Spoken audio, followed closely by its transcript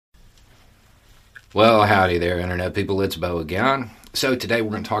Well, howdy there, Internet people. It's Bo again. So, today we're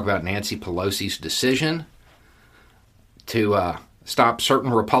going to talk about Nancy Pelosi's decision to stop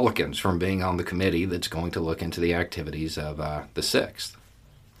certain Republicans from being on the committee that's going to look into the activities of the 6th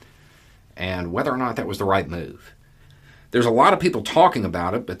and whether or not that was the right move. There's a lot of people talking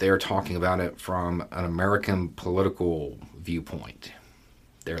about it, but they're talking about it from an American political viewpoint.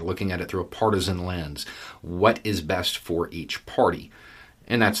 They're looking at it through a partisan lens. What is best for each party?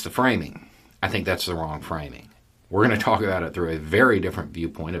 And that's the framing. I think that's the wrong framing. We're going to talk about it through a very different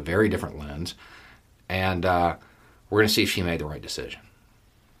viewpoint, a very different lens, and we're going to see if she made the right decision.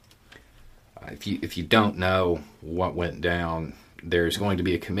 If you don't know what went down, there's going to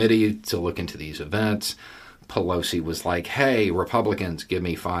be a committee to look into these events. Pelosi was like, hey, Republicans, give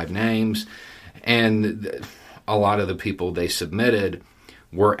me 5 names. And a lot of the people they submitted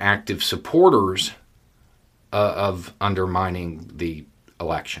were active supporters of undermining the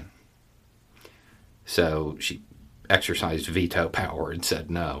election. So she exercised veto power and said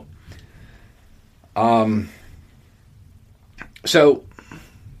no. So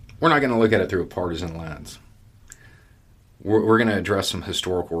we're not going to look at it through a partisan lens. We're going to address some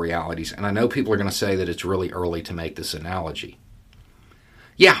historical realities. And I know people are going to say that it's really early to make this analogy.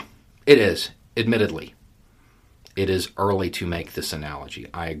 Yeah, it is, admittedly. It is early to make this analogy.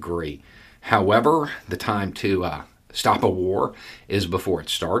 I agree. However, the time to stop a war is before it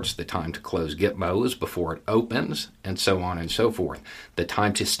starts. The time to close Gitmo is before it opens, and so on and so forth. The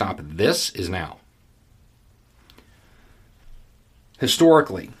time to stop this is now.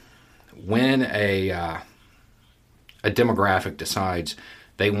 Historically, when a demographic decides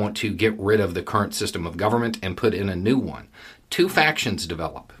they want to get rid of the current system of government and put in a new one, 2 factions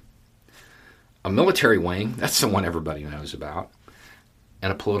develop. A military wing, that's the one everybody knows about,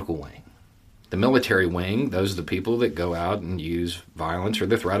 and a political wing. The military wing, those are the people that go out and use violence or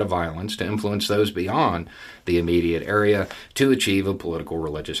the threat of violence to influence those beyond the immediate area to achieve a political,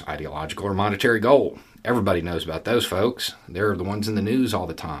 religious, ideological, or monetary goal. Everybody knows about those folks. They're the ones in the news all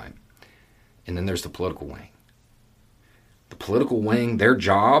the time. And then there's the political wing. The political wing, their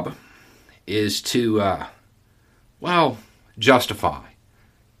job is to, justify,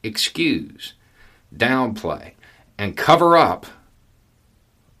 excuse, downplay, and cover up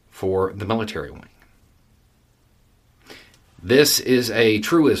for the military wing. This is a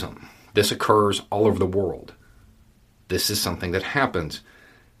truism. This occurs all over the world. This is something that happens.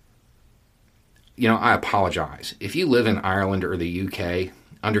 I apologize. If you live in Ireland or the UK,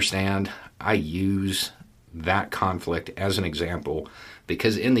 understand I use that conflict as an example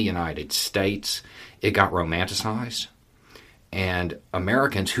because in the United States, it got romanticized. And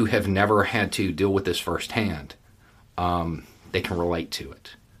Americans who have never had to deal with this firsthand, they can relate to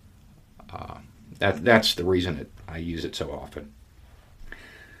it. That's the reason I use it so often.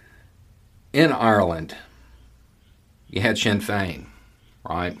 In Ireland, you had Sinn Féin,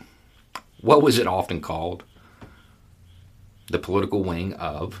 right? What was it often called? The political wing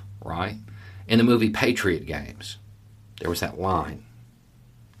of, right? In the movie Patriot Games, there was that line.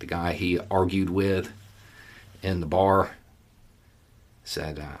 The guy he argued with in the bar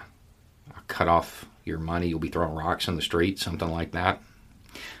said, I'll cut off your money, you'll be throwing rocks in the street, something like that.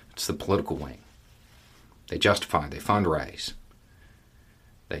 It's the political wing. They justify, they fundraise,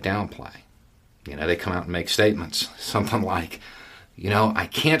 they downplay. They come out and make statements, something like, I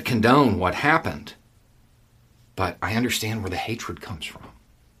can't condone what happened, but I understand where the hatred comes from.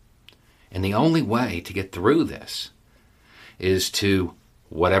 And the only way to get through this is to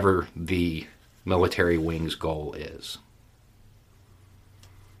whatever the military wing's goal is.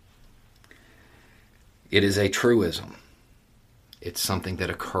 It is a truism. It's something that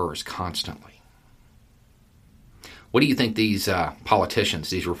occurs constantly. What do you think these politicians,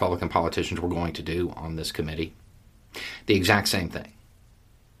 these Republican politicians, were going to do on this committee? The exact same thing.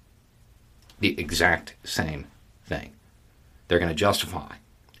 The exact same thing. They're going to justify,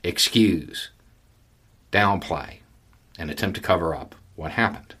 excuse, downplay, and attempt to cover up what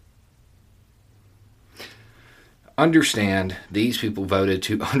happened. Understand, these people voted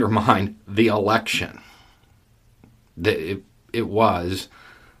to undermine the election. It was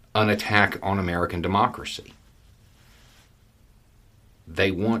an attack on American democracy.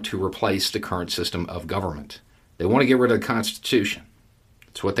 They want to replace the current system of government. They want to get rid of the Constitution.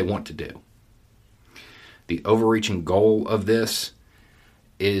 It's what they want to do. The overreaching goal of this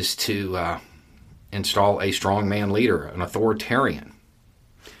is to install a strongman leader, an authoritarian.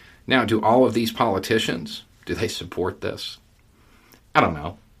 Now, do all of these politicians, do they support this? I don't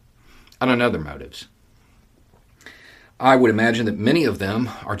know. I don't know their motives. I would imagine that many of them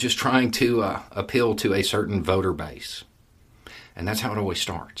are just trying to appeal to a certain voter base. And that's how it always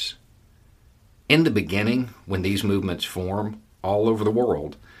starts. In the beginning, when these movements form all over the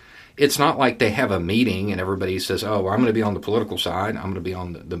world, it's not like they have a meeting and everybody says, oh, I'm going to be on the political side, I'm going to be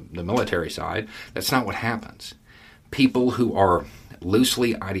on the military side. That's not what happens. People who are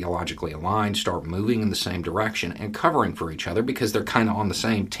loosely ideologically aligned start moving in the same direction and covering for each other because they're kind of on the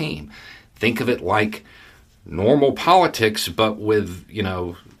same team. Think of it like normal politics, but with,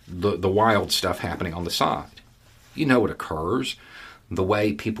 the wild stuff happening on the side. You know what occurs. The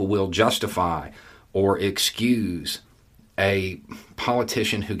way people will justify or excuse a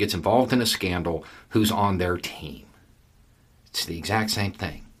politician who gets involved in a scandal who's on their team. It's the exact same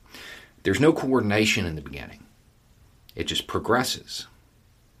thing. There's no coordination in the beginning. It just progresses.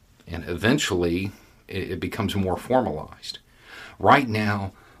 And eventually, it becomes more formalized. Right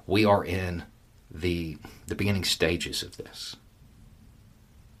now, we are in the beginning stages of this.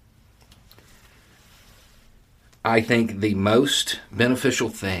 I think the most beneficial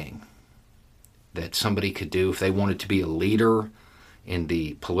thing that somebody could do if they wanted to be a leader in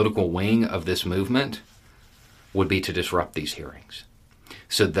the political wing of this movement would be to disrupt these hearings.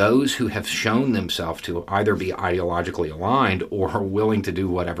 So those who have shown themselves to either be ideologically aligned or are willing to do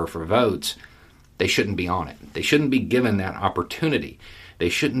whatever for votes, they shouldn't be on it. They shouldn't be given that opportunity. They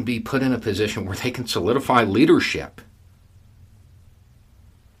shouldn't be put in a position where they can solidify leadership.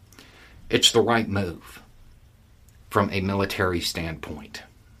 It's the right move from a military standpoint.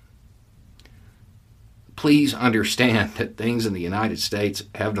 Please understand that things in the United States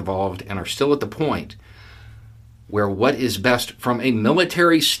have evolved and are still at the point where what is best from a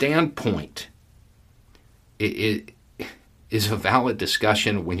military standpoint it is a valid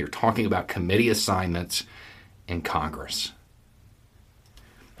discussion when you're talking about committee assignments in Congress.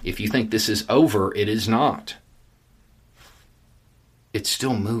 If you think this is over, it is not. It's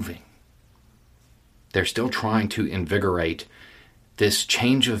still moving. They're still trying to invigorate this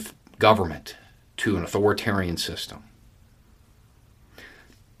change of government to an authoritarian system.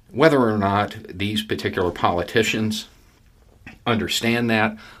 Whether or not these particular politicians understand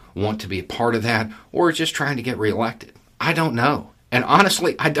that, want to be a part of that, or are just trying to get reelected, I don't know. And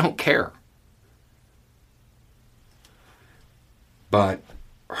honestly, I don't care. But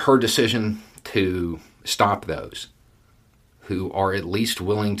her decision to stop those who are at least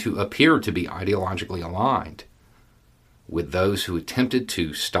willing to appear to be ideologically aligned with those who attempted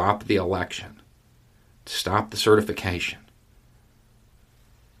to stop the election, to stop the certification,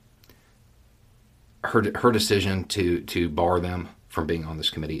 her decision to bar them from being on this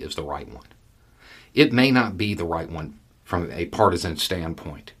committee is the right one. It may not be the right one from a partisan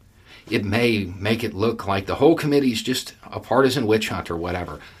standpoint. It may make it look like the whole committee is just a partisan witch hunt or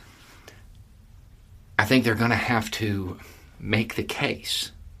whatever. I think they're going to have to make the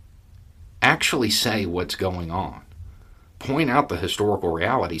case. Actually say what's going on. Point out the historical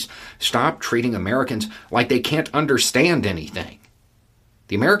realities. Stop treating Americans like they can't understand anything.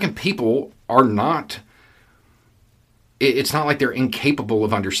 The American people are not, it's not like they're incapable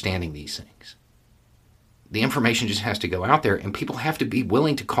of understanding these things. The information just has to go out there, and people have to be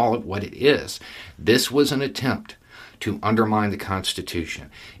willing to call it what it is. This was an attempt to undermine the Constitution.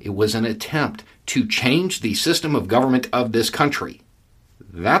 It was an attempt to change the system of government of this country.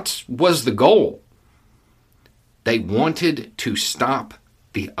 That was the goal. They wanted to stop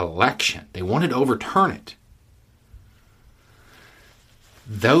the election. They wanted to overturn it.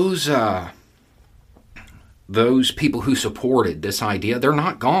 Those people who supported this idea, they're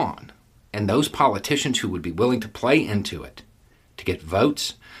not gone. And those politicians who would be willing to play into it, to get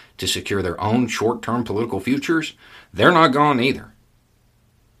votes, to secure their own short-term political futures, they're not gone either.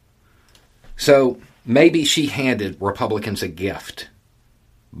 So maybe she handed Republicans a gift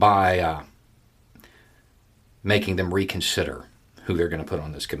by making them reconsider who they're going to put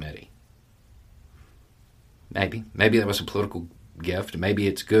on this committee. Maybe that was a political gift. Maybe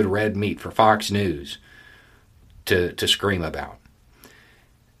it's good red meat for Fox News to scream about.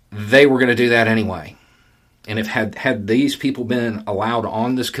 They were going to do that anyway. And if had these people been allowed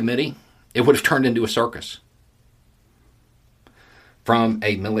on this committee, it would have turned into a circus. From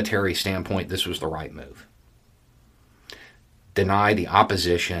a military standpoint, this was the right move. Deny the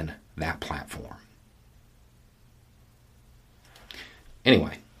opposition that platform.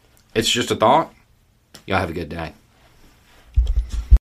 Anyway, it's just a thought. Y'all have a good day.